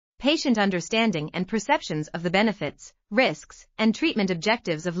patient understanding and perceptions of the benefits, risks, and treatment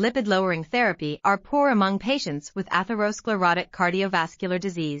objectives of lipid-lowering therapy are poor among patients with atherosclerotic cardiovascular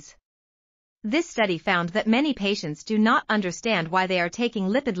disease. This study found that many patients do not understand why they are taking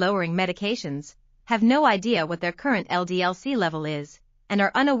lipid-lowering medications, have no idea what their current LDL-C level is, and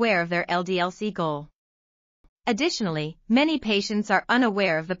are unaware of their LDL-C goal. Additionally, many patients are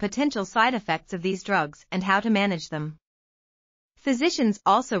unaware of the potential side effects of these drugs and how to manage them. Physicians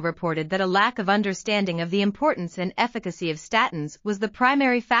also reported that a lack of understanding of the importance and efficacy of statins was the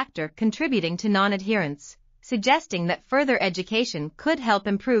primary factor contributing to non-adherence, suggesting that further education could help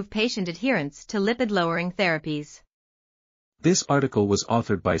improve patient adherence to lipid-lowering therapies. This article was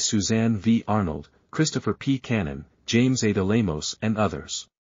authored by Suzanne V. Arnold, Christopher P. Cannon, James A. Lemos and others.